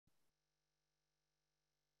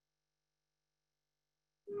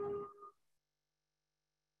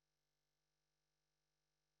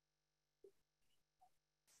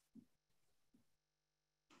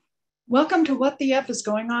Welcome to What the F is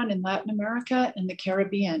Going On in Latin America and the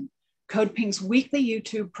Caribbean, Code Pink's weekly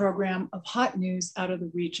YouTube program of hot news out of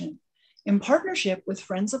the region. In partnership with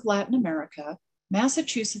Friends of Latin America,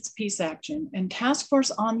 Massachusetts Peace Action, and Task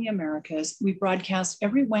Force on the Americas, we broadcast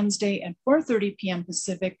every Wednesday at 4:30 p.m.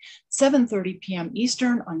 Pacific, 7:30 p.m.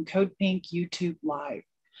 Eastern on Code Pink YouTube Live.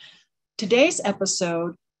 Today's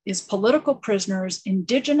episode is Political Prisoners,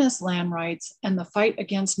 Indigenous Land Rights, and the Fight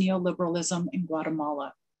Against Neoliberalism in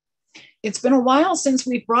Guatemala. It's been a while since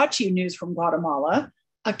we've brought you news from Guatemala,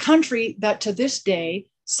 a country that to this day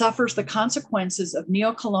suffers the consequences of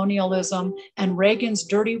neocolonialism and Reagan's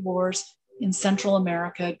dirty wars in Central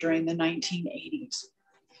America during the 1980s.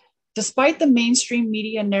 Despite the mainstream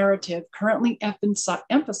media narrative currently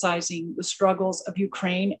emphasizing the struggles of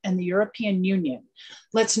Ukraine and the European Union,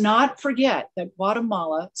 let's not forget that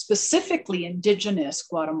Guatemala, specifically indigenous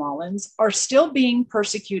Guatemalans, are still being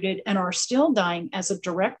persecuted and are still dying as a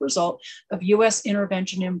direct result of US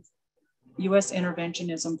interventionism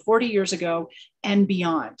 40 years ago and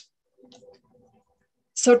beyond.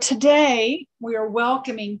 So today we are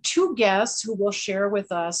welcoming two guests who will share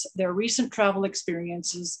with us their recent travel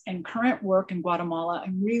experiences and current work in Guatemala.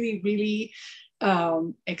 I'm really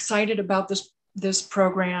excited about this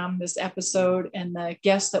program, this episode, and the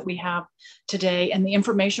guests that we have today and the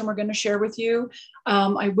information we're going to share with you.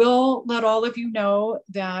 I will let all of you know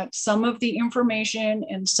that some of the information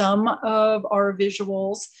and some of our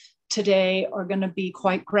visuals today are going to be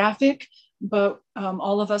quite graphic. But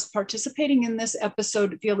all of us participating in this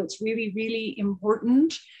episode feel it's really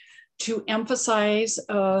important to emphasize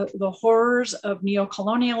the horrors of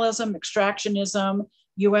neocolonialism, extractionism,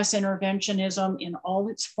 US interventionism in all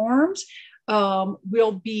its forms.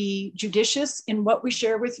 We'll be judicious in what we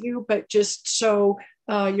share with you, but just so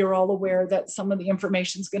you're all aware that some of the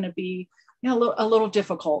information is going to be a little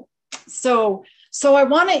difficult. So I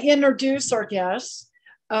want to introduce our guests.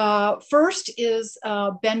 First is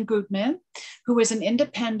Ben Goodman, who is an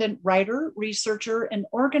independent writer, researcher, and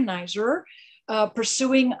organizer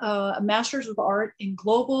pursuing a Master's of Art in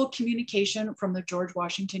Global Communication from the George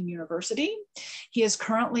Washington University. He is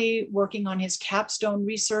currently working on his capstone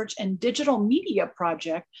research and digital media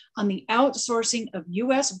project on the outsourcing of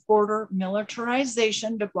US border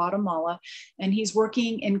militarization to Guatemala, and he's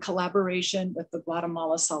working in collaboration with the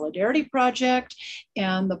Guatemala Solidarity Project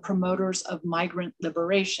and the promoters of migrant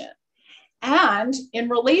liberation. And in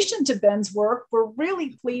relation to Ben's work, we're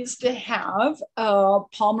really pleased to have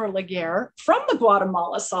Palmer Laguerre from the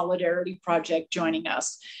Guatemala Solidarity Project joining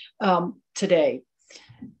us today.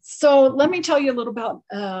 So let me tell you a little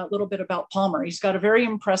bit about Palmer. He's got a very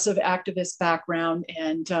impressive activist background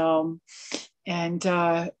and some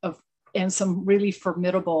really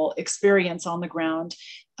formidable experience on the ground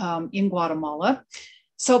in Guatemala.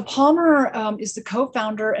 So Palmer is the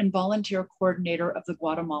co-founder and volunteer coordinator of the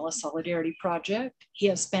Guatemala Solidarity Project. He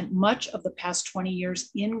has spent much of the past 20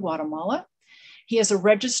 years in Guatemala. He is a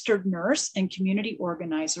registered nurse and community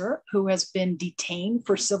organizer who has been detained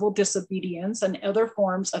for civil disobedience and other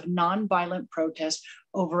forms of nonviolent protest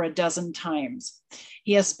over a dozen times.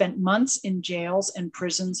 He has spent months in jails and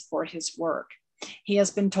prisons for his work. He has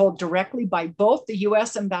been told directly by both the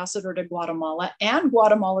US ambassador to Guatemala and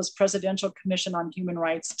Guatemala's Presidential Commission on Human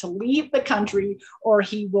Rights to leave the country or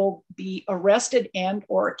he will be arrested and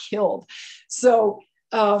or killed. So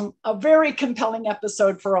a very compelling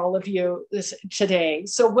episode for all of you today.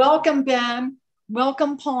 So welcome, Ben.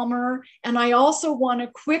 Welcome, Palmer. And I also want to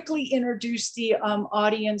quickly introduce the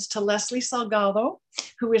audience to Leslie Salgado,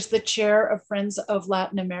 who is the chair of Friends of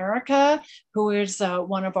Latin America, who is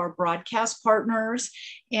one of our broadcast partners.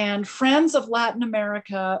 And Friends of Latin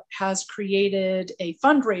America has created a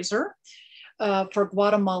fundraiser for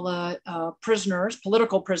Guatemala prisoners,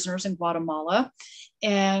 political prisoners in Guatemala.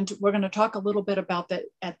 And we're going to talk a little bit about that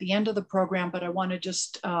at the end of the program, but I want to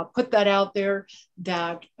just put that out there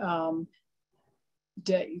that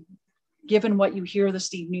given what you hear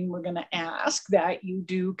this evening, we're going to ask that you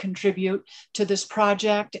do contribute to this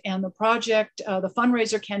project. And the project, the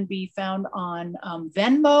fundraiser can be found on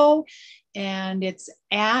Venmo, and it's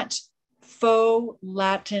at FO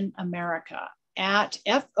Latin America, at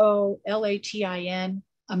FOLATIN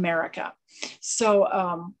America.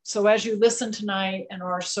 So as you listen tonight and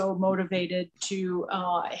are so motivated to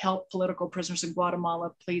help political prisoners in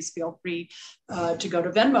Guatemala, please feel free to go to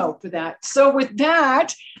Venmo for that. So with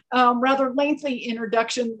that rather lengthy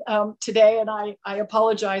introduction today, and I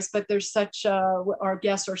apologize, but there's such, our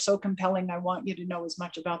guests are so compelling. I want you to know as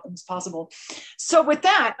much about them as possible. So with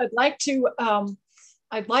that, I'd like to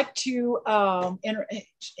I'd like to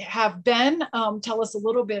have Ben tell us a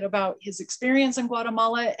little bit about his experience in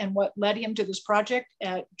Guatemala and what led him to this project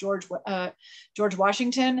at George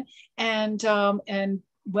Washington, and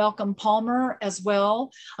welcome Palmer as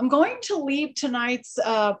well. I'm going to leave tonight's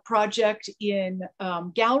project in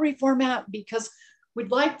gallery format because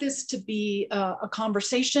we'd like this to be a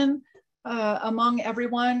conversation among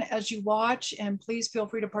everyone as you watch, and please feel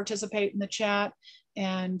free to participate in the chat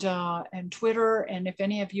and Twitter. And if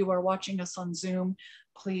any of you are watching us on Zoom,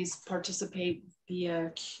 please participate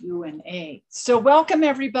via Q&A. So welcome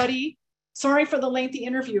everybody. Sorry for the lengthy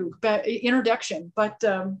introduction, but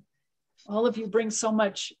all of you bring so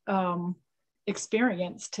much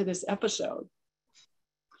experience to this episode.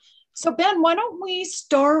 So Ben, why don't we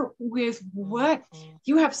start with what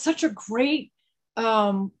you have such a great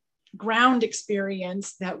ground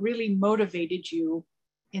experience that really motivated you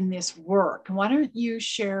in this work. And why don't you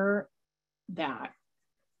share that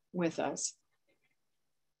with us?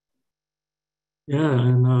 Yeah,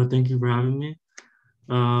 and thank you for having me.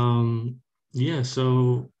 Yeah,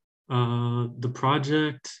 so the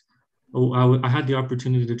project, I had the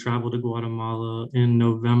opportunity to travel to Guatemala in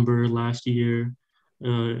November last year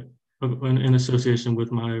in association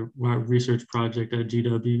with my research project at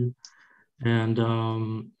GW. And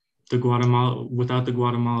without the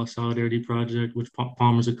Guatemala Solidarity Project, which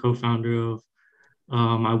Palmer's a co-founder of,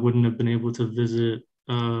 I wouldn't have been able to visit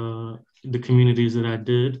the communities that I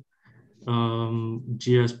did.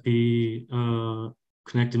 GSP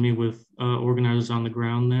connected me with organizers on the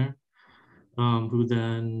ground there, who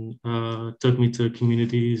then took me to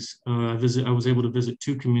communities. I was able to visit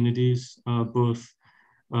 2 communities, both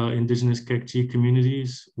indigenous Quechua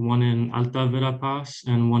communities, one in Alta Verapaz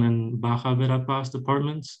and one in Baja Verapaz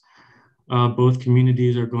departments. Both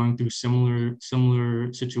communities are going through similar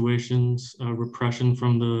situations, repression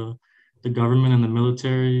from the government and the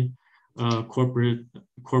military,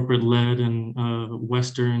 corporate-led and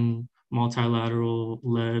Western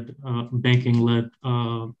multilateral-led, banking-led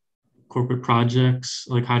corporate projects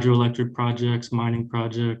like hydroelectric projects, mining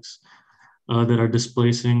projects that are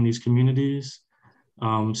displacing these communities.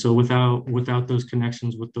 So without those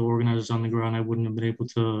connections with the organizers on the ground, I wouldn't have been able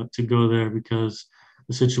to go there because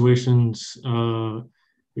the situation's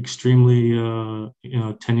extremely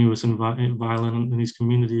tenuous and violent in these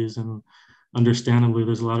communities, and understandably,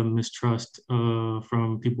 there's a lot of mistrust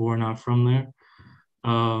from people who are not from there.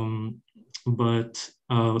 But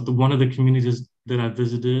one of the communities that I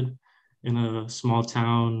visited in a small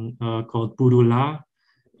town called Purula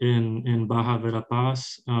in Baja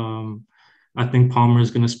Verapaz. I think Palmer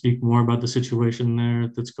is going to speak more about the situation there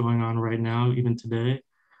that's going on right now, even today.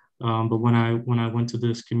 But when I went to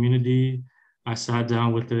this community, I sat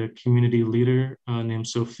down with a community leader named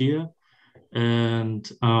Sophia, and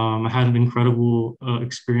I had an incredible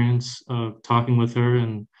experience talking with her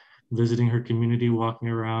and visiting her community, walking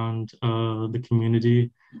around the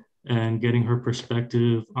community, and getting her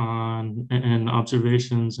perspective on and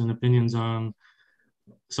observations and opinions on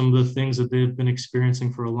some of the things that they've been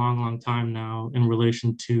experiencing for a long time now in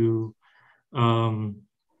relation to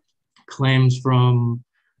claims from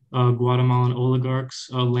Guatemalan oligarchs,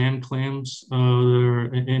 land claims that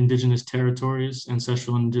are indigenous territories,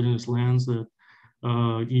 ancestral indigenous lands that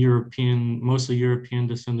mostly European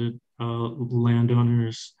descended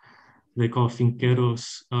landowners, they call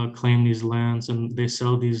finqueros, claim these lands, and they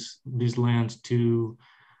sell these lands to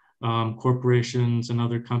corporations and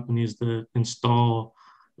other companies that install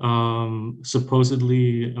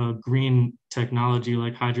supposedly green technology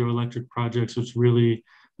like hydroelectric projects, which really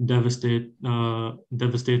devastate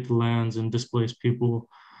the lands and displace people.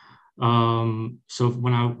 So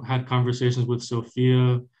when I had conversations with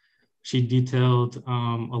Sophia, she detailed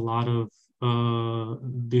a lot of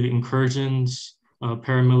the incursions,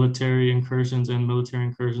 paramilitary incursions and military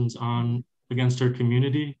incursions against her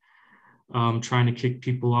community, trying to kick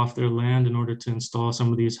people off their land in order to install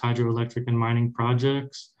some of these hydroelectric and mining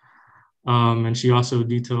projects. And she also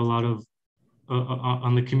detailed a lot of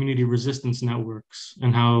on the community resistance networks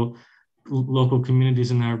and how local communities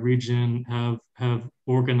in that region have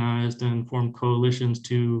organized and formed coalitions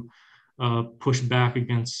to push back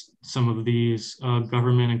against some of these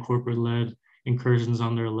government and corporate-led incursions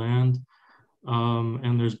on their land.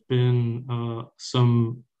 And there's been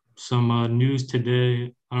some news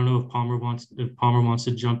today. I don't know if Palmer wants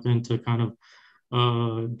to jump in to kind of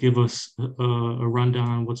give us a rundown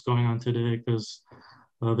on what's going on today, because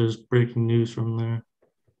there's breaking news from there.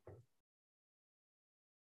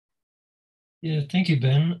 Yeah, thank you,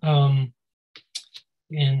 Ben.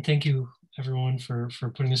 And thank you everyone for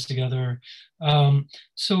putting this together.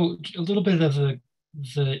 So a little bit of the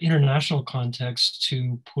the international context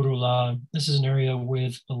to Purula, this is an area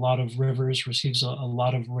with a lot of rivers, receives a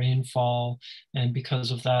lot of rainfall, and because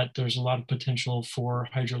of that, there's a lot of potential for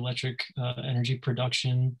hydroelectric energy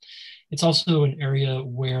production. It's also an area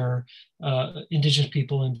where indigenous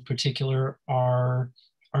people in particular are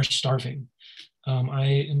starving.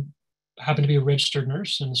 Happen to be a registered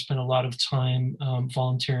nurse and spent a lot of time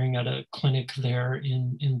volunteering at a clinic there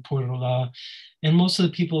in Purula. And most of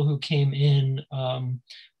the people who came in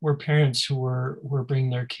were parents who were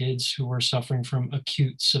bringing their kids who were suffering from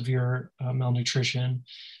acute severe malnutrition,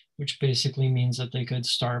 which basically means that they could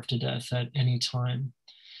starve to death at any time.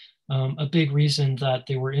 A big reason that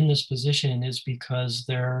they were in this position is because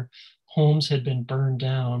their homes had been burned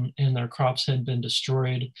down and their crops had been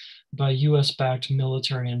destroyed by US-backed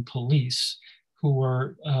military and police who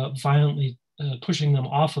were violently pushing them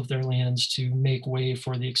off of their lands to make way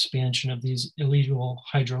for the expansion of these illegal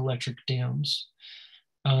hydroelectric dams.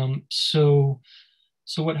 So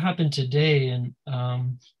what happened today, and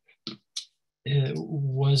it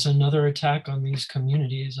was another attack on these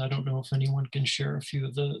communities. I don't know if anyone can share a few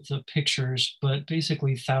of the pictures, but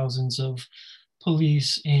basically thousands of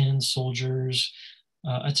police and soldiers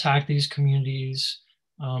attacked these communities,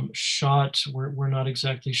 shot, we're not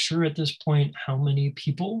exactly sure at this point how many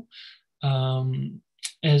people.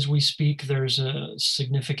 As we speak, there's a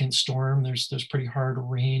significant storm. There's pretty hard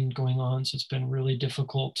rain going on, so it's been really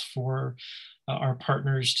difficult for our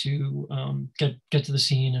partners to get to the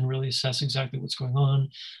scene and really assess exactly what's going on.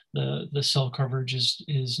 The cell coverage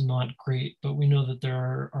is not great, but we know that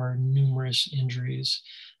there are numerous injuries.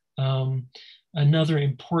 Another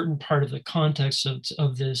important part of the context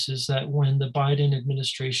of this is that when the Biden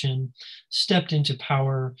administration stepped into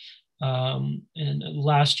power, and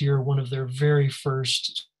last year, one of their very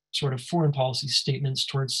first sort of foreign policy statements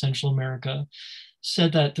towards Central America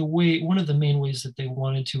said that one of the main ways that they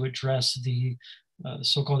wanted to address the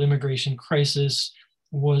so-called immigration crisis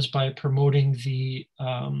was by promoting the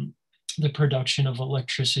production of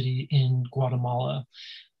electricity in Guatemala.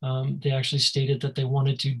 They actually stated that they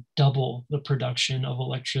wanted to double the production of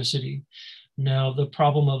electricity. Now, the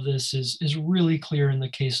problem of this is really clear in the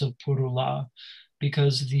case of Purula,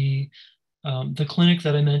 because the clinic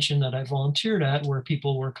that I mentioned that I volunteered at, where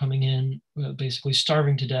people were coming in basically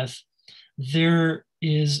starving to death, there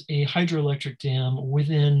is a hydroelectric dam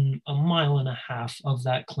within 1.5 miles of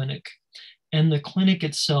that clinic. And the clinic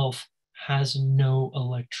itself has no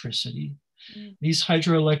electricity. These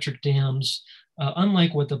hydroelectric dams,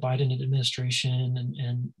 unlike what the Biden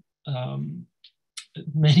administration and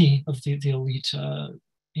many of the elite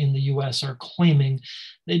in the US are claiming,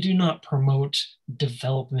 they do not promote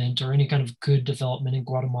development or any kind of good development in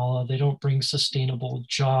Guatemala. They don't bring sustainable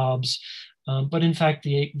jobs. But in fact,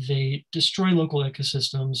 they destroy local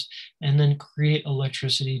ecosystems and then create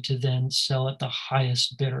electricity to then sell at the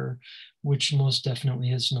highest bidder, which most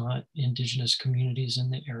definitely is not indigenous communities in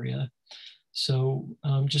the area. So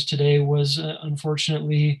just today was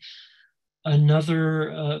unfortunately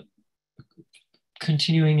another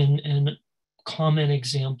continuing and common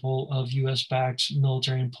example of US-backed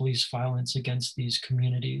military and police violence against these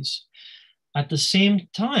communities. At the same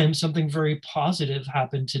time, something very positive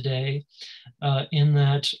happened today in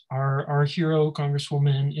that our hero,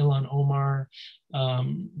 Congresswoman Ilhan Omar,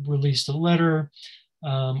 released a letter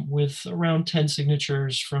with around 10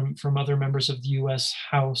 signatures from other members of the US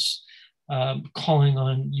House calling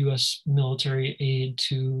on US military aid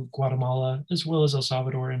to Guatemala, as well as El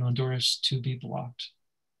Salvador and Honduras, to be blocked.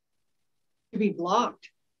 To be blocked?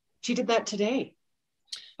 She did that today?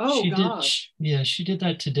 Oh, gosh. She did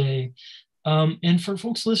that today. And for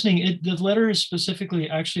folks listening, the letter is specifically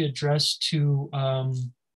actually addressed to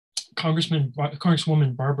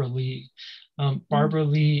Congresswoman Barbara Lee. Barbara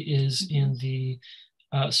Lee is in the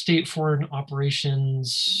State Foreign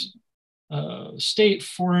Operations, State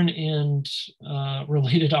Foreign and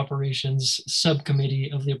Related Operations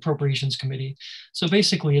Subcommittee of the Appropriations Committee. So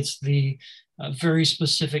basically, it's the very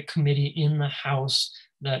specific committee in the House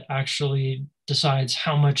that actually decides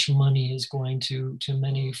how much money is going to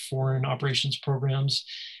many foreign operations programs.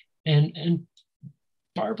 And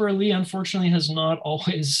Barbara Lee, unfortunately, has not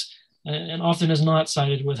always and often has not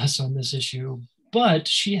sided with us on this issue, but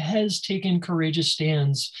she has taken courageous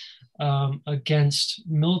stands against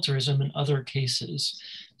militarism in other cases.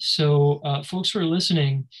 So folks who are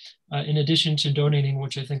listening, in addition to donating,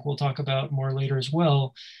 which I think we'll talk about more later as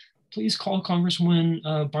well, please call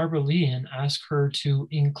Congresswoman Barbara Lee and ask her to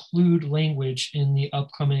include language in the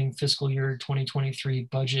upcoming fiscal year 2023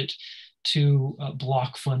 budget to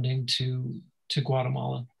block funding to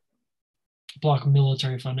Guatemala, block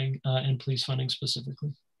military funding and police funding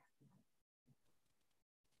specifically.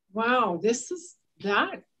 Wow,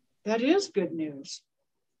 that is good news.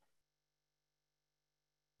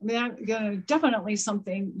 I mean, that, definitely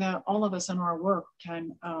something that all of us in our work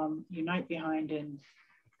can unite behind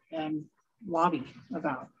and lobby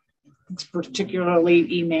about. It's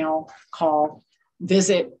particularly email, call,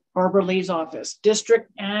 visit Barbara Lee's office,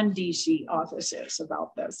 district and DC offices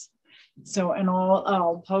about this. So, and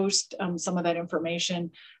I'll post some of that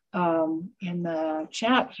information in the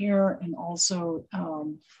chat here and also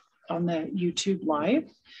on the YouTube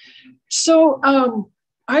live. So I'll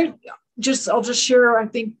just share, I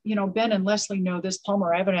think, Ben and Leslie know this,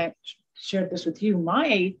 Palmer, I haven't shared this with you.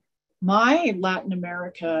 My Latin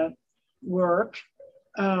America work,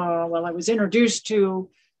 well, I was introduced to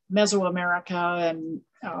Mesoamerica and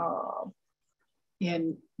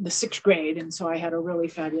in the 6th grade. And so I had a really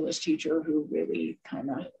fabulous teacher who really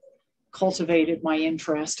kind of cultivated my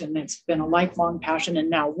interest, and it's been a lifelong passion and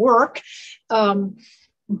now work.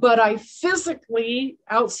 But I physically,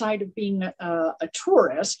 outside of being a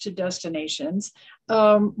tourist to destinations,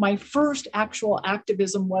 my first actual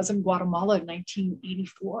activism was in Guatemala in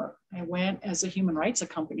 1984. I went as a human rights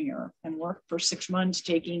accompanier and worked for 6 months,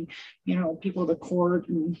 taking, people to court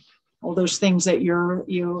and all those things that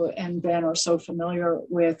you and Ben are so familiar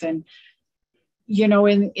with. And,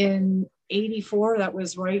 in 84, that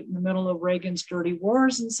was right in the middle of Reagan's dirty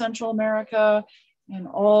wars in Central America, and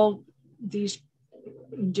all these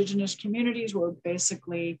indigenous communities were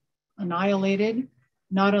basically annihilated,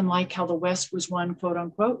 not unlike how the West was won, quote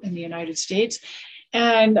unquote, in the United States.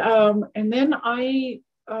 And then I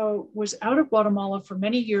was out of Guatemala for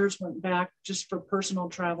many years, went back just for personal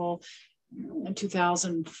travel in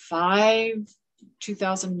 2005,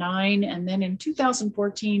 2009. And then in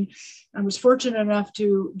 2014, I was fortunate enough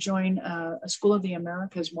to join a School of the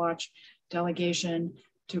Americas Watch delegation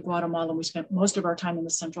to Guatemala. We spent most of our time in the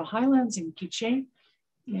Central Highlands in Quiché.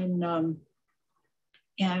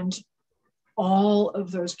 And all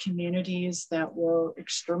of those communities that were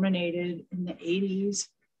exterminated in the 80s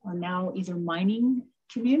are now either mining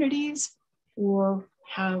communities or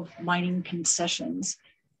have mining concessions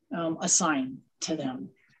assigned to them.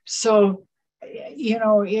 So,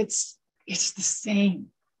 it's the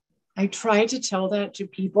same. I try to tell that to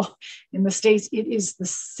people in the States. It is the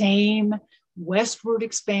same westward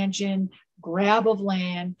expansion, grab of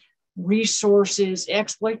land, resources,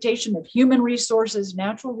 exploitation of human resources,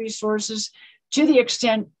 natural resources, to the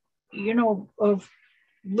extent, of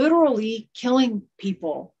literally killing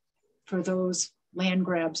people for those land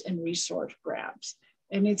grabs and resource grabs.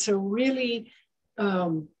 And it's a really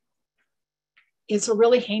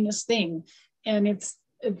heinous thing. And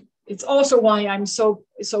it's also why I'm so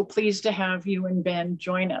pleased to have you and Ben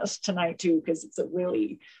join us tonight too, because it's a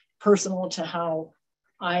really personal to how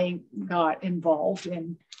I got involved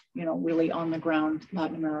in, really on the ground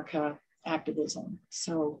Latin America activism.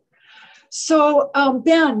 So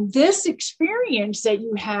Ben, this experience that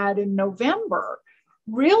you had in November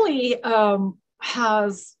really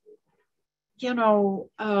has,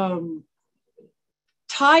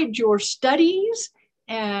 tied your studies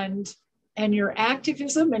and your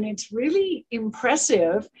activism, and it's really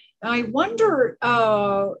impressive. I wonder,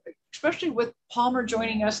 especially with Palmer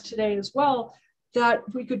joining us today as well, that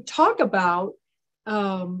we could talk about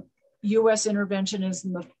U.S.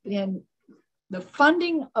 interventionism in the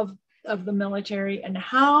funding of the military and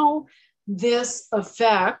how this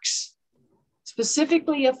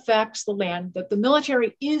specifically affects the land, that the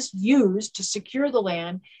military is used to secure the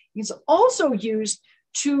land. It's also used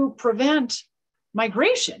to prevent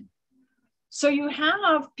migration. So you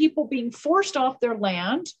have people being forced off their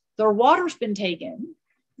land, their water's been taken.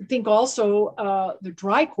 I think also the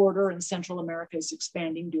dry corridor in Central America is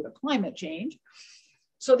expanding due to climate change.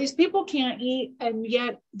 So these people can't eat, and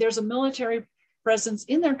yet there's a military presence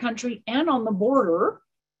in their country and on the border,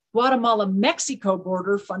 Guatemala-Mexico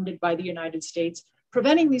border funded by the United States,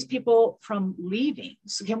 preventing these people from leaving.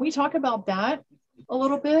 So can we talk about that a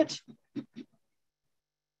little bit?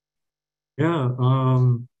 Yeah,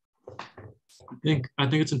 I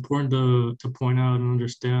think it's important to point out and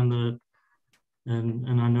understand that,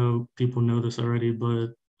 and I know people know this already,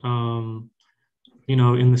 but in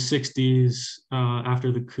the 60s,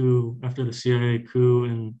 after the CIA coup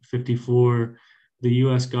in '54, the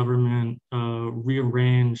U.S. government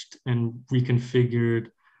rearranged and reconfigured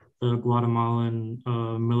the Guatemalan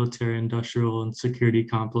military, industrial, and security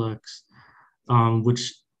complex,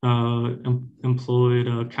 which employed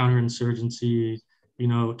a counterinsurgency,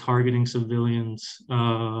 targeting civilians,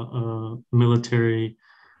 military,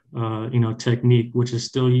 technique, which is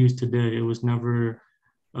still used today. It was never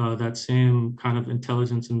that same kind of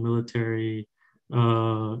intelligence and military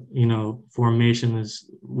formation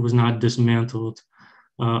was not dismantled,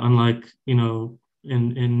 unlike in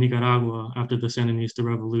Nicaragua after the Sandinista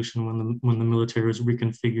revolution when the military was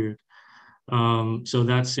reconfigured. So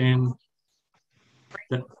that same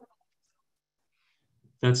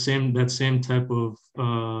type of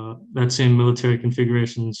that same military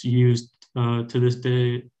configurations used to this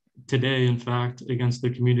day today, in fact, against the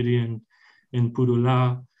community in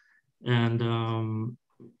Purula, and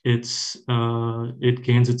it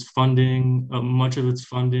gains its funding, much of its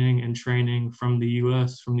funding and training from the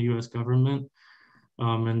U.S. government.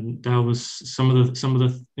 And that was some of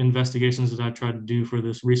the investigations that I tried to do for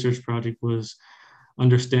this research project, was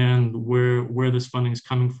understand where this funding is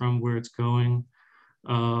coming from, where it's going.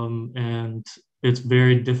 And it's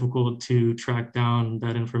very difficult to track down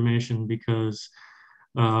that information because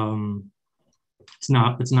it's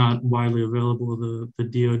not widely available. The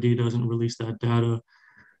DoD doesn't release that data.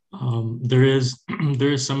 There is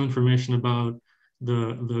some information about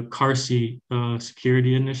the CARSI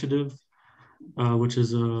security initiative, which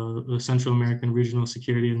is a Central American Regional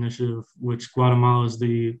Security Initiative, which Guatemala is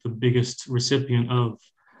the biggest recipient of.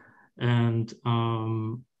 And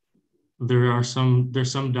there's some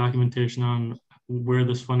documentation on where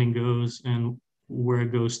this funding goes and where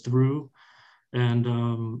it goes through. And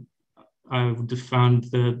I've found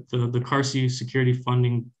that the CARSI security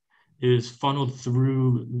funding is funneled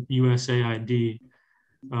through USAID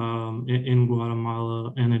in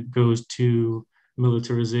Guatemala, and it goes to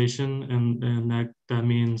militarization, and that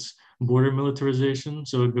means border militarization.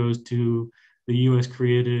 So it goes to the U.S.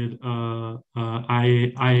 created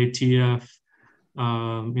IATF,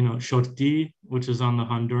 Xotí, which is on the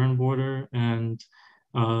Honduran border, and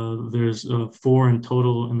there's 4 in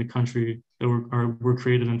total in the country that were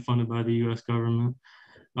created and funded by the U.S. government.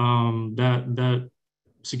 That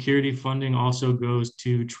security funding also goes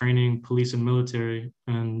to training police and military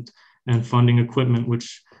and funding equipment,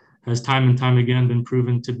 which has time and time again been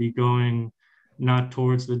proven to be going not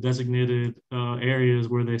towards the designated areas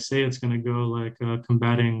where they say it's going to go, like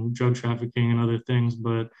combating drug trafficking and other things,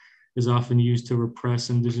 but is often used to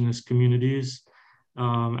repress indigenous communities,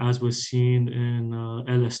 as was seen in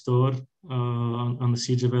El Estor, on the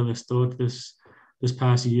siege of El Estor this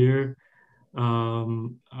past year.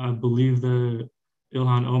 I believe that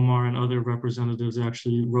Ilhan Omar and other representatives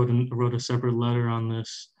actually wrote a separate letter on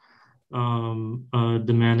this,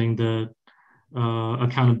 demanding that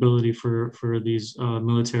accountability for these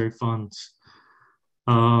military funds.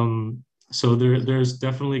 So there's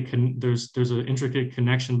definitely there's an intricate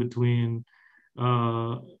connection between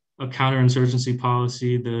a counterinsurgency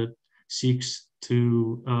policy that seeks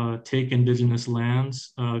to take indigenous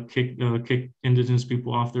lands, kick indigenous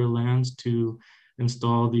people off their lands to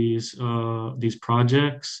install these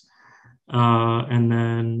projects, and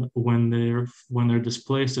then when they're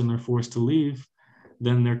displaced and they're forced to leave,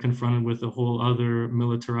 then they're confronted with a whole other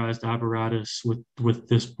militarized apparatus with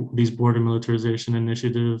these border militarization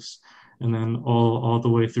initiatives, and then all the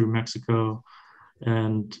way through Mexico.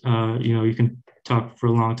 And you can talk for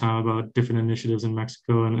a long time about different initiatives in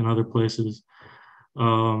Mexico and other places.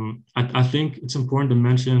 I think it's important to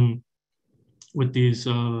mention with these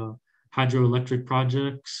hydroelectric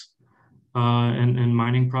projects and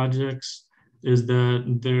mining projects is that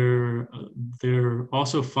they're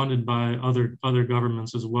also funded by other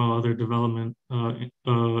governments as well, other development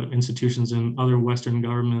institutions and other Western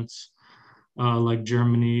governments like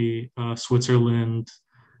Germany, Switzerland,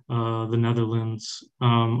 the Netherlands,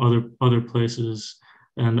 other places.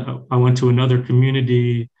 And I went to another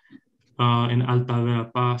community in Alta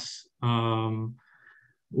Verapaz,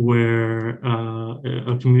 where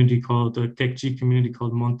a community called the Quechua community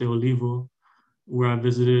called Monte Olivo, where I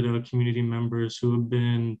visited community members who have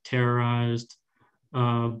been terrorized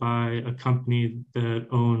by a company that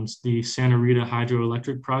owns the Santa Rita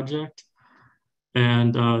hydroelectric project.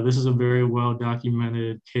 And this is a very well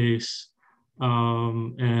documented case,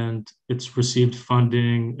 and it's received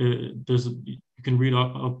funding. You can read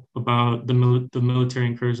up about the military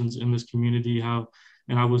incursions in this community,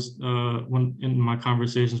 and I was, when in my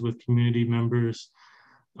conversations with community members,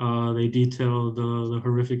 they detailed the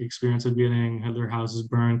horrific experience of had their houses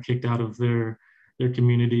burned, kicked out of their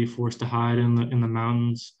community, forced to hide in the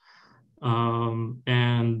mountains.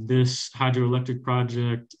 And this hydroelectric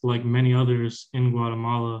project, like many others in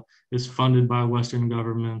Guatemala, is funded by Western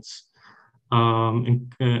governments,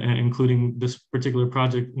 including this particular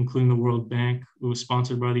project, including the World Bank. It was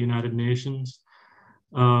sponsored by the United Nations.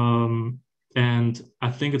 And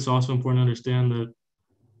I think it's also important to understand that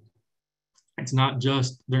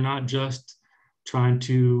they're not just trying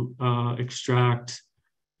to extract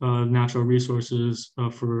natural resources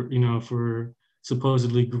for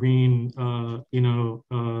supposedly green,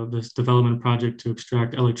 this development project to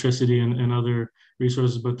extract electricity and other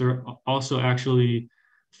resources, but they're also actually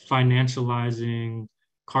financializing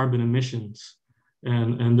carbon emissions.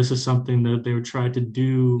 And this is something that they were trying to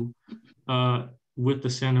do with the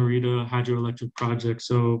Santa Rita hydroelectric project.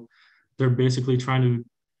 So they're basically trying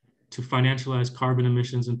to financialize carbon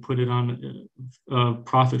emissions and put it on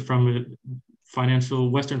profit from it.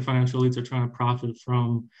 Western financial elites are trying to profit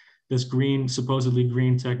from this supposedly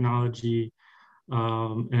green technology,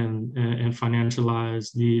 and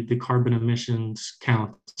financialize the carbon emissions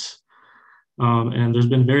counts. And there's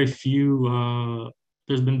been very few.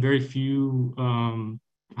 I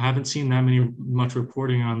haven't seen that much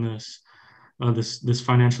reporting on this. This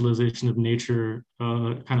financialization of nature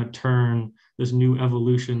kind of turn this new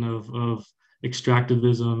evolution of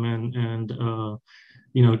extractivism and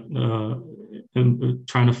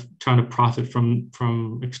trying to profit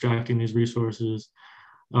from extracting these resources.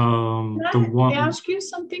 Can I ask you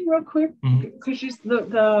something real quick? Because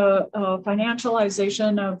the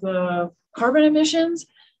financialization of the carbon emissions.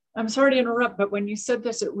 I'm sorry to interrupt, but when you said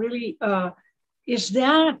this, it really is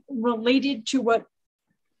that related to what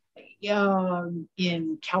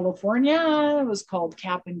in California it was called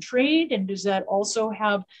cap and trade, and does that also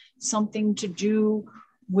have something to do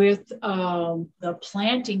with the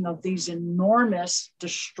planting of these enormous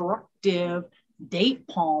destructive date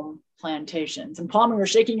palm plantations? And Palmer, you're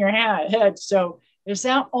shaking your head. So is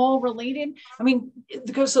that all related? I mean,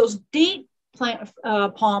 because those date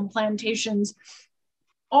palm plantations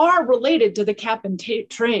are related to the cap and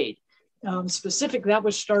trade. Specifically, that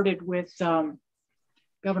was started with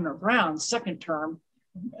Governor Brown's second term,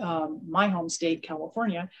 my home state,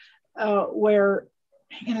 California, where,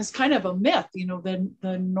 and it's kind of a myth,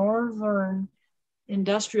 the northern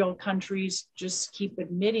industrial countries just keep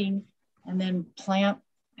admitting and then plant,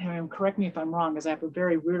 and correct me if I'm wrong, because I have a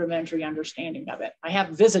very rudimentary understanding of it. I have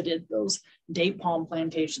visited those date palm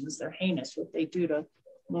plantations. They're heinous what they do to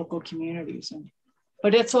local communities.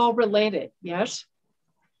 But it's all related, yes?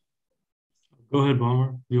 Go ahead,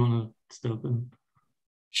 Balmer. You want to step in?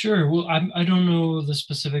 Sure. Well, I don't know the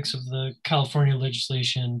specifics of the California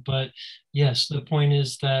legislation, but yes, the point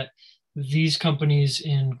is that these companies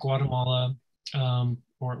in Guatemala,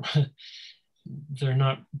 or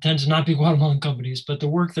tend to not be Guatemalan companies, but the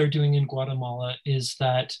work they're doing in Guatemala is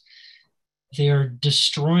that they are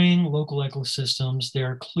destroying local ecosystems. They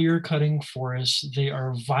are clear cutting forests. They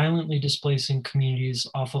are violently displacing communities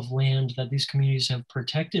off of land that these communities have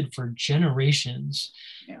protected for generations.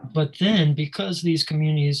 Yeah. But then, because these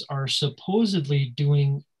communities are supposedly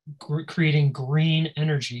creating green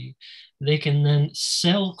energy, they can then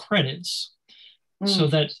sell credits so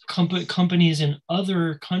that companies in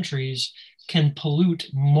other countries can pollute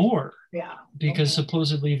more. Yeah. Because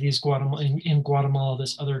supposedly in Guatemala,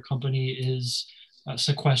 this other company is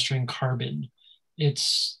sequestering carbon.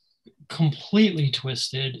 It's completely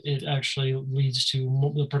twisted. It actually leads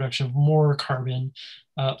to the production of more carbon.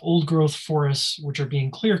 Old growth forests, which are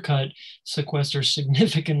being clear cut, sequester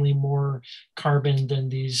significantly more carbon than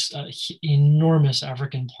these enormous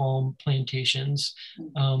African palm plantations,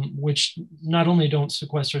 which not only don't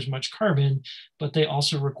sequester as much carbon, but they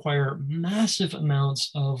also require massive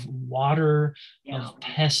amounts of water, of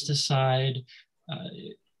pesticide.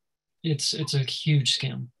 It's a huge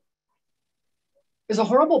scam. There's a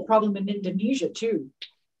horrible problem in Indonesia too,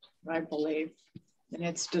 I believe, and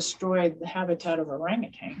it's destroyed the habitat of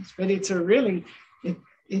orangutans. But it's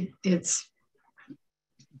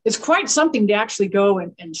it's quite something to actually go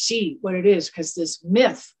and see what it is, because this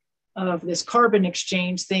myth of this carbon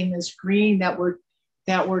exchange thing, this green that we're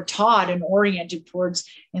taught and oriented towards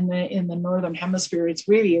in the northern hemisphere, it's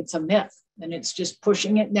a myth, and it's just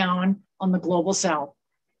pushing it down on the global south.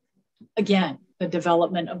 Again, the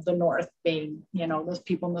development of the North being, those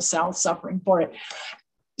people in the South suffering for it.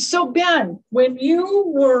 So Ben, when you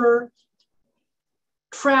were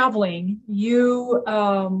traveling, you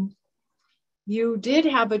did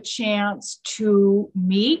have a chance to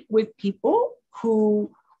meet with people who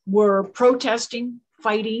were protesting,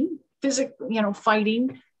 fighting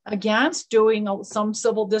against, doing some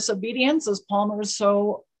civil disobedience, as Palmer is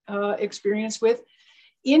so experienced with,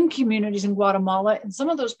 in communities in Guatemala. And some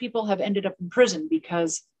of those people have ended up in prison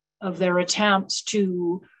because of their attempts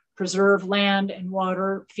to preserve land and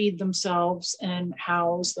water, feed themselves, and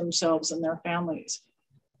house themselves and their families.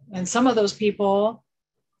 And some of those people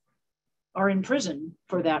are in prison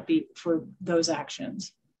for those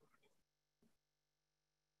actions.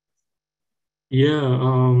 Yeah,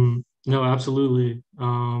 no, absolutely.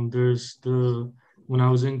 When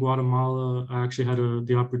I was in Guatemala, I actually had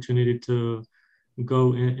the opportunity to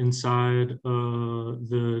go inside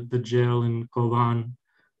the jail in Coban,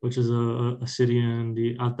 which is a city in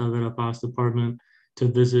the Alta Verapaz department, to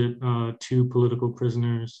visit two political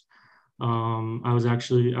prisoners. I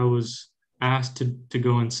was asked to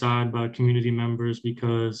go inside by community members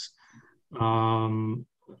because um,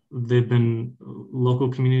 local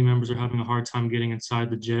community members are having a hard time getting inside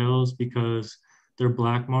the jails because they're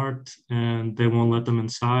black marked and they won't let them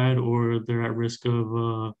inside, or they're at risk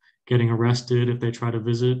of getting arrested if they try to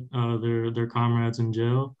visit their comrades in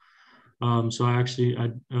jail. So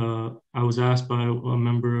I was asked by a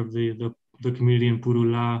member of the community in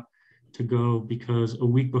Purula to go because a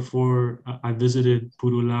week before I visited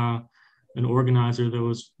Purula, an organizer that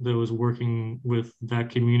was working with that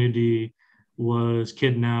community was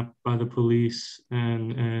kidnapped by the police,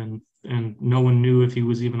 and no one knew if he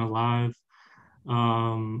was even alive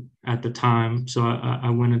at the time. So I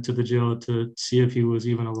went into the jail to see if he was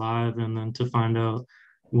even alive, and then to find out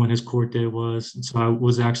when his court date was. And so I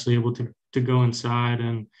was actually able to go inside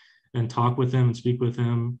and talk with him and speak with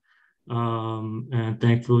him. And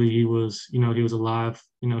thankfully he was, he was alive,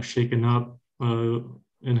 shaken up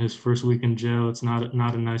in his first week in jail. It's not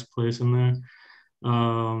a nice place in there.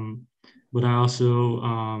 But I was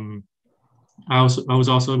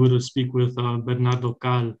also able to speak with Bernardo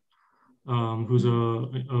Cal, who's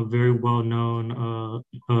a very well-known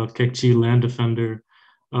Kekchi land defender,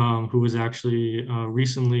 who was actually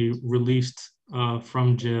recently released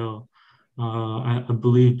from jail, I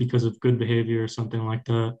believe because of good behavior or something like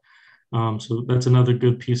that. So that's another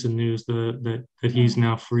good piece of news that he's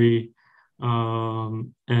now free.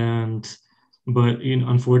 But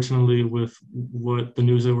unfortunately, with what the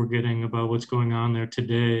news that we're getting about what's going on there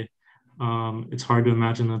today, it's hard to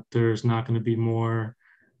imagine that there's not going to be more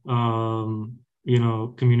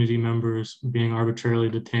community members being arbitrarily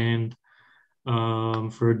detained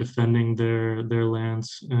for defending their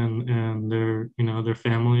lands and their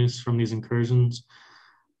families from these incursions.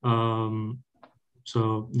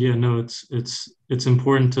 So yeah, no, it's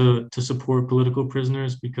important to support political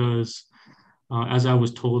prisoners because, as I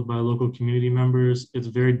was told by local community members, it's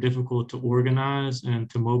very difficult to organize and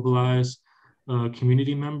to mobilize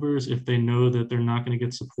community members if they know that they're not going to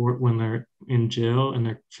get support when they're in jail and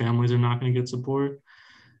their families are not going to get support.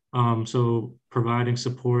 So providing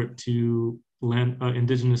support to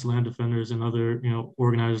indigenous land defenders and other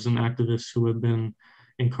organizers and activists who have been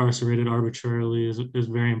incarcerated arbitrarily is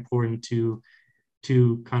very important to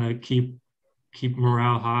kind of keep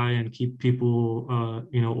morale high and keep people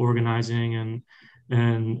organizing and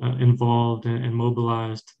involved and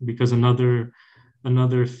mobilized. Because another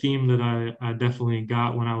theme that I definitely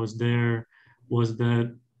got when I was there was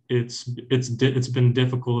that it's been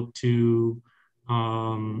difficult to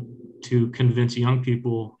convince young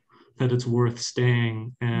people that it's worth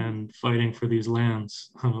staying and fighting for these lands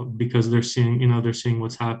because they're seeing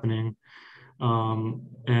what's happening,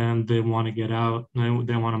 and they want to get out. They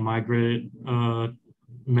want to migrate.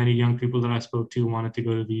 Many young people that I spoke to wanted to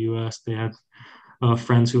go to the U.S. They had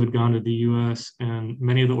friends who had gone to the U.S., and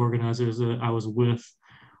many of the organizers that I was with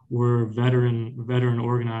were veteran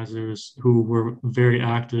organizers who were very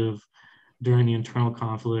active during the internal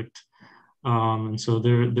conflict. And so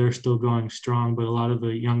they're still going strong, but a lot of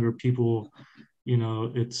the younger people,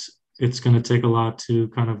 it's going to take a lot to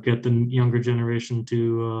kind of get the younger generation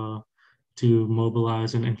to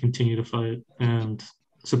mobilize and continue to fight. And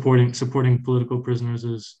supporting political prisoners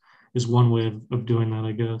is one way of doing that,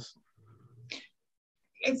 I guess.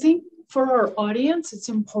 I think for our audience, it's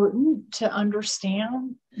important to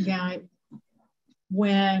understand that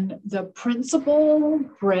when the principal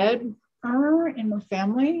bread earner in the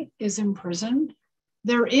family is imprisoned,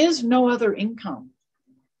 there is no other income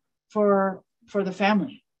for the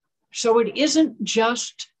family. So it isn't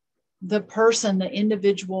just the person, the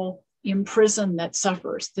individual in prison that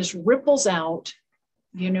suffers. This ripples out,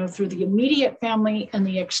 through the immediate family and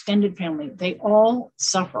the extended family. They all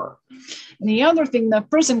suffer. And the other thing, the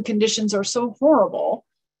prison conditions are so horrible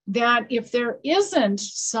that if there isn't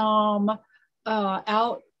some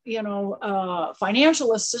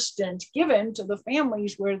financial assistance given to the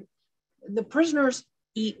families, where the prisoners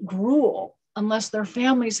eat gruel unless their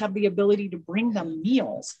families have the ability to bring them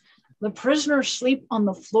meals. The prisoners sleep on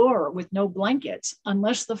the floor with no blankets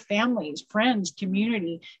unless the families, friends,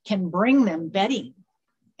 community can bring them bedding.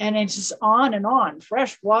 And it's just on and on,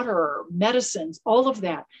 fresh water, medicines, all of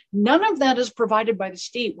that. None of that is provided by the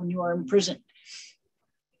state when you are in prison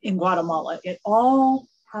in Guatemala.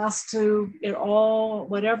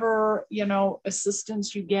 Whatever,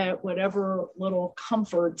 assistance you get, whatever little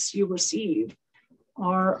comforts you receive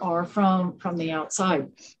are from the outside,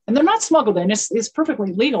 and they're not smuggled in. It's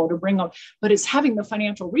perfectly legal to bring up, but it's having the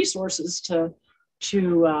financial resources to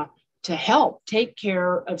help take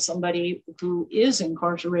care of somebody who is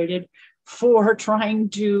incarcerated for trying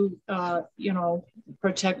to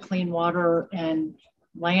protect clean water and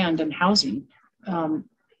land and housing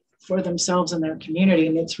for themselves and their community.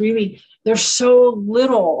 And it's really, there's so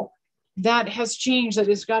little that has changed that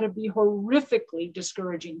it's got to be horrifically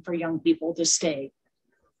discouraging for young people to stay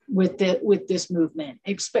with this movement.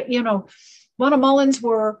 Guatemalans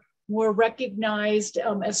were recognized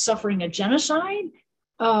as suffering a genocide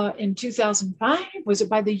in 2005. Was it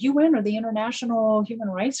by the UN or the International Human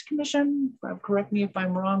Rights Commission? Correct me if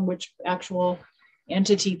I'm wrong, which actual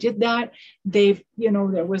entity did that. There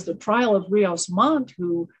was the trial of Rios Montt,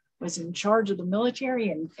 who was in charge of the military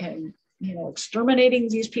and exterminating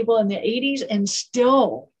these people in the 80s, and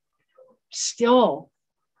still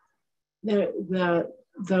the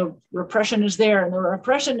repression is there, and the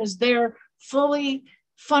repression is there fully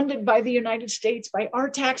funded by the United States, by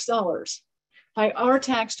our tax dollars.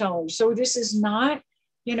 So this is not,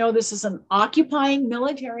 this is an occupying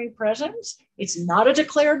military presence. It's not a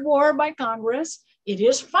declared war by Congress. It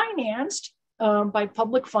is financed by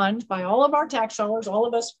public funds, by all of our tax dollars, all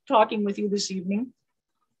of us talking with you this evening.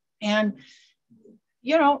 And,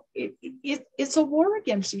 it's a war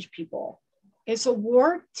against these people. It's a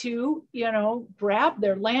war to, grab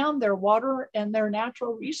their land, their water, and their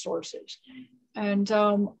natural resources. And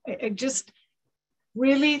I just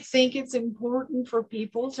really think it's important for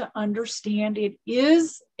people to understand it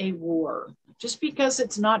is a war. Just because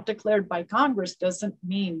it's not declared by Congress doesn't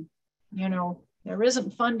mean, there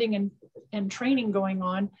isn't funding and training going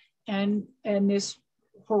on, and this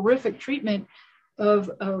horrific treatment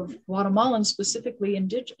of Guatemalans, specifically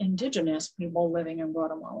indigenous people living in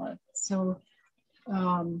Guatemala. So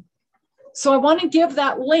I want to give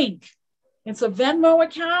that link. It's a Venmo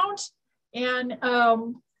account, and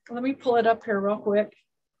let me pull it up here real quick.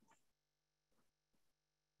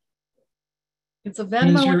 It's a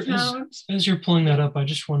Venmo account. As you're pulling that up, I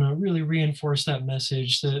just want to really reinforce that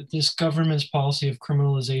message that this government's policy of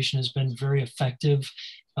criminalization has been very effective.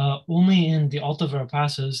 Only in the Alta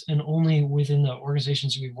Verapazas and only within the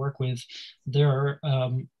organizations we work with, there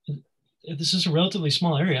are, this is a relatively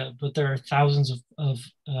small area, but there are thousands of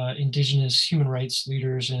indigenous human rights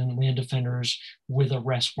leaders and land defenders with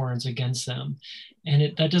arrest warrants against them.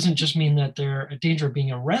 And that doesn't just mean that they're a danger of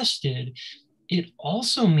being arrested. It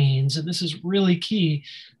also means, and this is really key,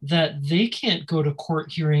 that they can't go to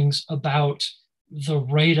court hearings about the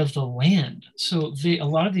right of the land. So a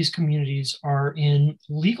lot of these communities are in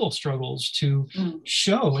legal struggles to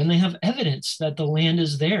show, and they have evidence that the land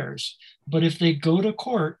is theirs. But if they go to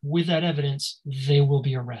court with that evidence, they will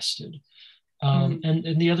be arrested.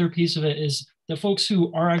 And the other piece of it is the folks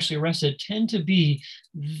who are actually arrested tend to be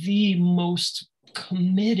the most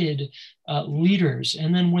committed leaders.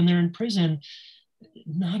 And then when they're in prison,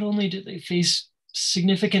 not only do they face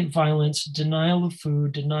significant violence, denial of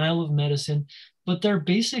food, denial of medicine, but they're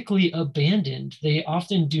basically abandoned. They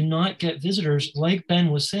often do not get visitors, like Ben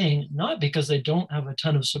was saying, not because they don't have a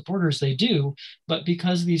ton of supporters, they do, but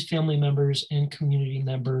because these family members and community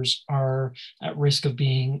members are at risk of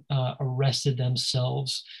being arrested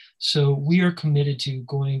themselves. So we are committed to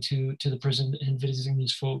going to the prison and visiting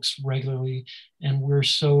these folks regularly. And we're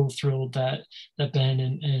so thrilled that Ben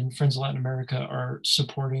and Friends of Latin America are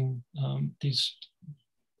supporting these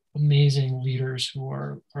amazing leaders who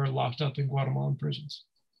are locked up in Guatemalan prisons.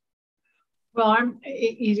 Well,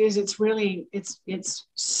 it's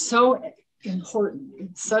so important.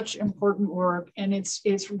 It's such important work, and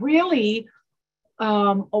it's really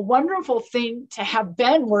a wonderful thing to have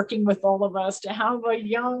Ben working with all of us, to have a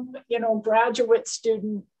young, graduate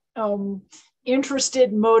student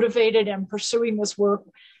interested, motivated, and pursuing this work.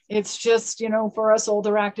 It's just, for us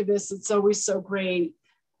older activists, it's always so great,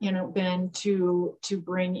 Ben, to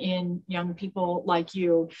bring in young people like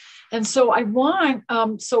you. And so I want,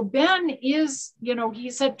 so Ben is,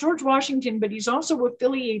 he's at George Washington, but he's also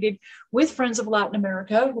affiliated with Friends of Latin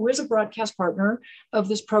America, who is a broadcast partner of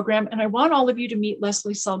this program. And I want all of you to meet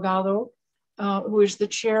Leslie Salgado, who is the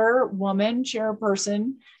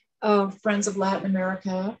chairperson of Friends of Latin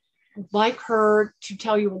America. I'd like her to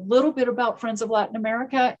tell you a little bit about Friends of Latin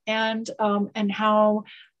America and how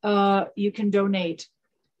you can donate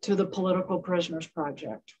to the Political Prisoners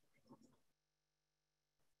Project.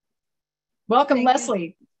 Welcome,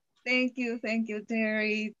 Leslie. Thank you,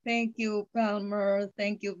 Terry. Thank you, Palmer.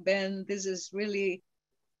 Thank you, Ben. This is really,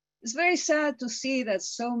 it's very sad to see that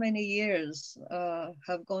so many years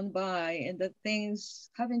have gone by and that things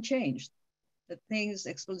haven't changed. That things,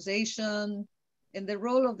 exploitation, and the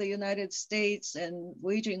role of the United States in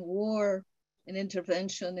waging war and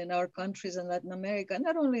intervention in our countries in Latin America,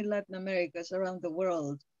 not only Latin America, it's around the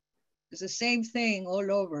world. It's the same thing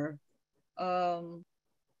all over,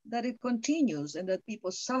 that it continues and that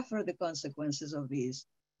people suffer the consequences of these.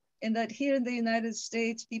 And that here in the United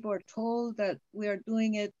States, people are told that we are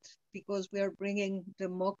doing it because we are bringing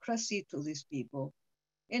democracy to these people.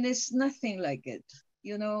 And it's nothing like it.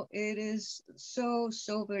 You know, it is so,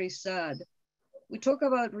 so very sad. We talk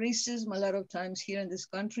about racism a lot of times here in this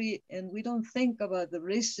country, and we don't think about the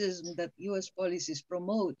racism that US policies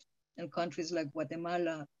promote in countries like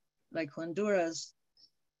Guatemala, like Honduras,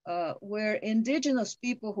 where indigenous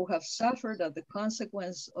people who have suffered at the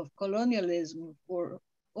consequence of colonialism for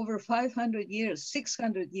over 500 years,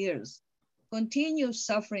 600 years, continue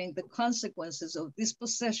suffering the consequences of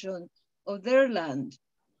dispossession of their land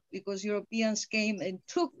because Europeans came and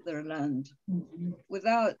took their land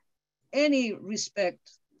without any respect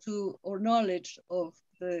to or knowledge of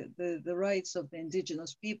the rights of the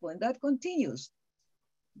indigenous people, and that continues.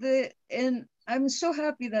 And I'm so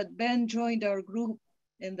happy that Ben joined our group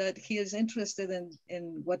and that he is interested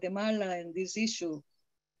in Guatemala and this issue.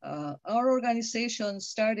 Our organization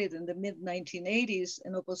started in the mid-1980s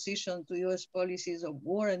in opposition to US policies of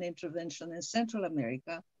war and intervention in Central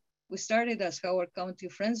America. We started as Howard County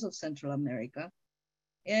Friends of Central America.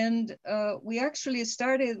 And we actually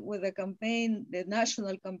started with a campaign, the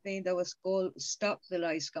national campaign that was called Stop the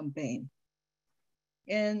Lies Campaign.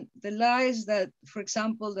 And the lies that, for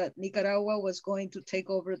example, that Nicaragua was going to take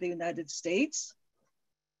over the United States,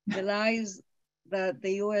 the lies that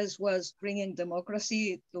the US was bringing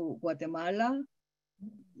democracy to Guatemala,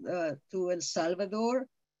 to El Salvador,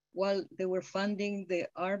 while they were funding the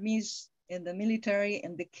armies and the military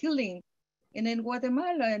and the killing. And in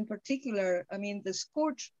Guatemala in particular, I mean, the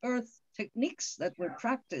scorched earth techniques that were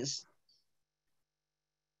practiced,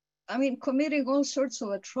 I mean, committing all sorts of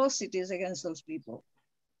atrocities against those people.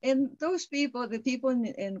 And those people, the people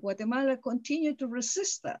in Guatemala, continue to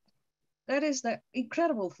resist that. That is the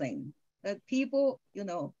incredible thing, that people, you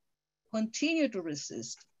know, continue to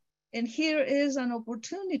resist. And here is an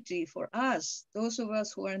opportunity for us, those of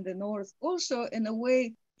us who are in the North, also in a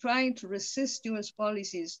way trying to resist US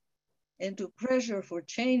policies and to pressure for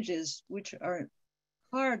changes which are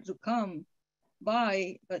hard to come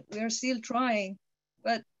by, but we are still trying.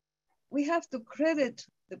 But we have to credit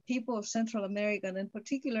the people of Central America, and in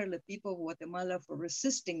particular the people of Guatemala, for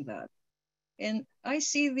resisting that. And I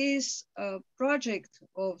see this project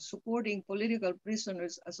of supporting political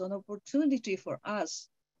prisoners as an opportunity for us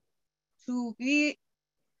to be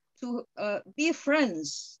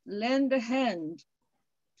friends, lend a hand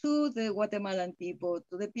to the Guatemalan people,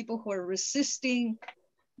 to the people who are resisting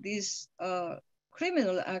these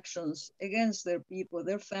criminal actions against their people,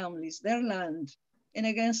 their families, their land, and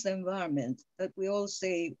against the environment that we all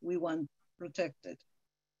say we want protected.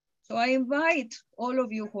 So I invite all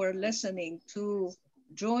of you who are listening to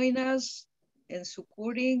join us in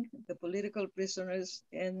supporting the political prisoners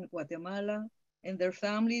in Guatemala and their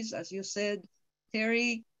families. As you said,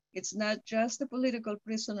 Terry, it's not just the political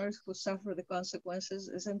prisoners who suffer the consequences,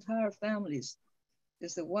 it's entire families.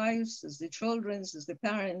 It's the wives, it's the children, it's the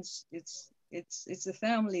parents, it's the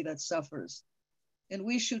family that suffers. And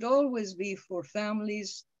we should always be for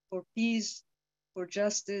families, for peace, for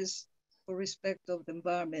justice, for respect of the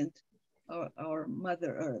environment, our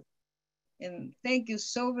Mother Earth. And thank you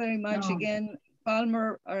so very much again,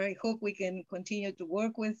 Palmer. I hope we can continue to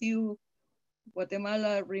work with you.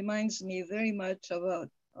 Guatemala reminds me very much about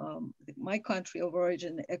my country of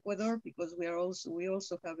origin, Ecuador, because we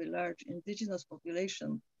also have a large indigenous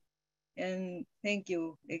population. And thank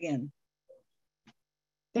you again.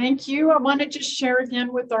 Thank you. I want to just share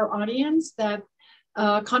again with our audience that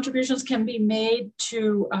contributions can be made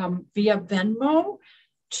to via Venmo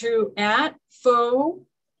to @FO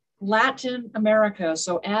Latin America.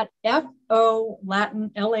 So @FO Latin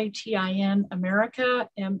LATIN America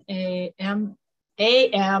AMERICA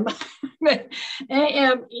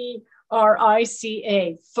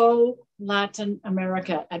FO Latin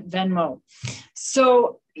America at Venmo.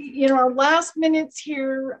 So, you know, our last minutes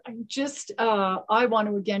here, I want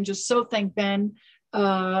to again just so thank Ben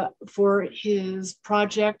for his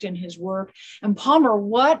project and his work. And Palmer,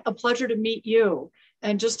 what a pleasure to meet you,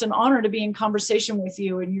 and just an honor to be in conversation with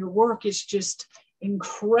you. And your work is just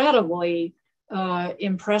incredibly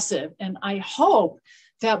impressive. And I hope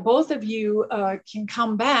that both of you can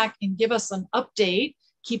come back and give us an update,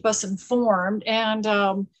 keep us informed,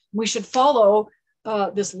 and we should follow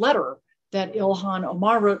this letter that Ilhan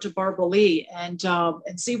Omar wrote to Barbara Lee, and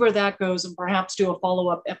see where that goes, and perhaps do a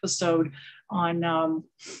follow-up episode on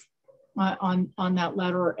on that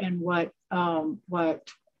letter and what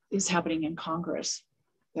is happening in Congress.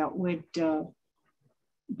 That would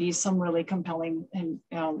be some really compelling and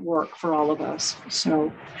work for all of us.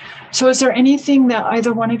 So is there anything that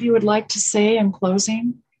either one of you would like to say in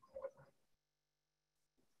closing?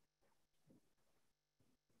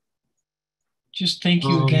 Just thank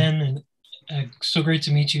you again, and so great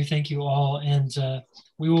to meet you. Thank you all. And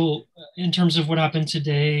we will, in terms of what happened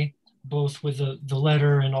today, both with the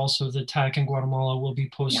letter and also the attack in Guatemala, we'll be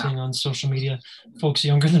posting on social media. Folks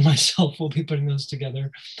younger than myself will be putting those together.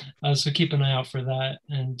 So keep an eye out for that.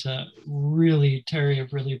 And really, Terry, I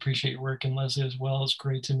really appreciate your work, and Leslie as well. It's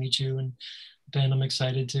great to meet you. And Ben, I'm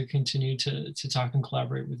excited to continue to talk and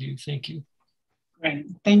collaborate with you. Thank you. Great.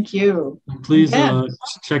 Thank you. Please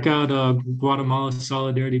check out Guatemala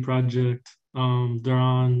Solidarity Project. They're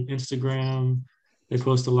on Instagram. They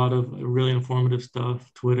post a lot of really informative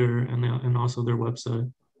stuff, Twitter, and also their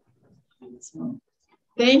website.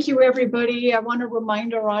 Thank you, everybody. I want to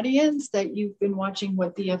remind our audience that you've been watching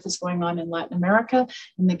What the F is Going On in Latin America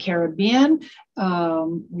and the Caribbean.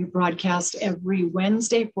 We broadcast every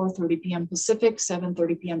Wednesday, 4:30 p.m. Pacific,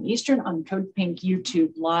 7:30 p.m. Eastern on Code Pink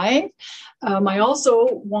YouTube Live. I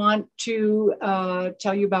also want to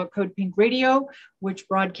tell you about Code Pink Radio, which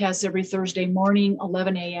broadcasts every Thursday morning,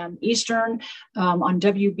 11 a.m. Eastern, on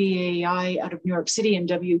WBAI out of New York City and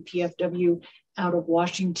WPFW out of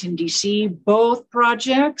Washington, D.C. Both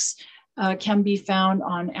projects can be found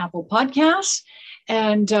on Apple Podcasts.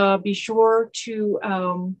 And be sure to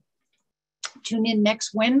tune in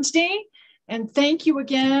next Wednesday. And thank you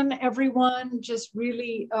again, everyone. Just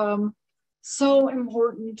really so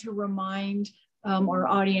important to remind our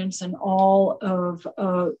audience and all of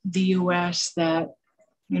the U.S. that,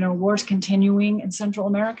 you know, war's continuing in Central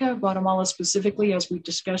America, Guatemala specifically, as we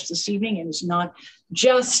discussed this evening. And it's not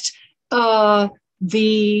just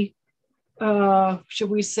should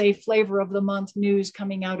we say, flavor of the month news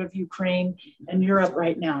coming out of Ukraine and Europe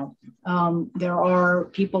right now. There are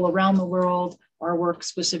people around the world, our work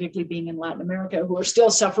specifically being in Latin America, who are still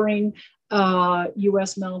suffering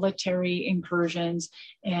US military incursions,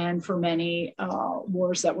 and for many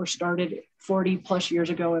wars that were started 40 plus years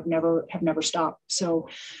ago have never stopped. So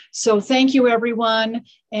thank you, everyone,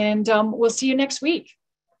 and we'll see you next week.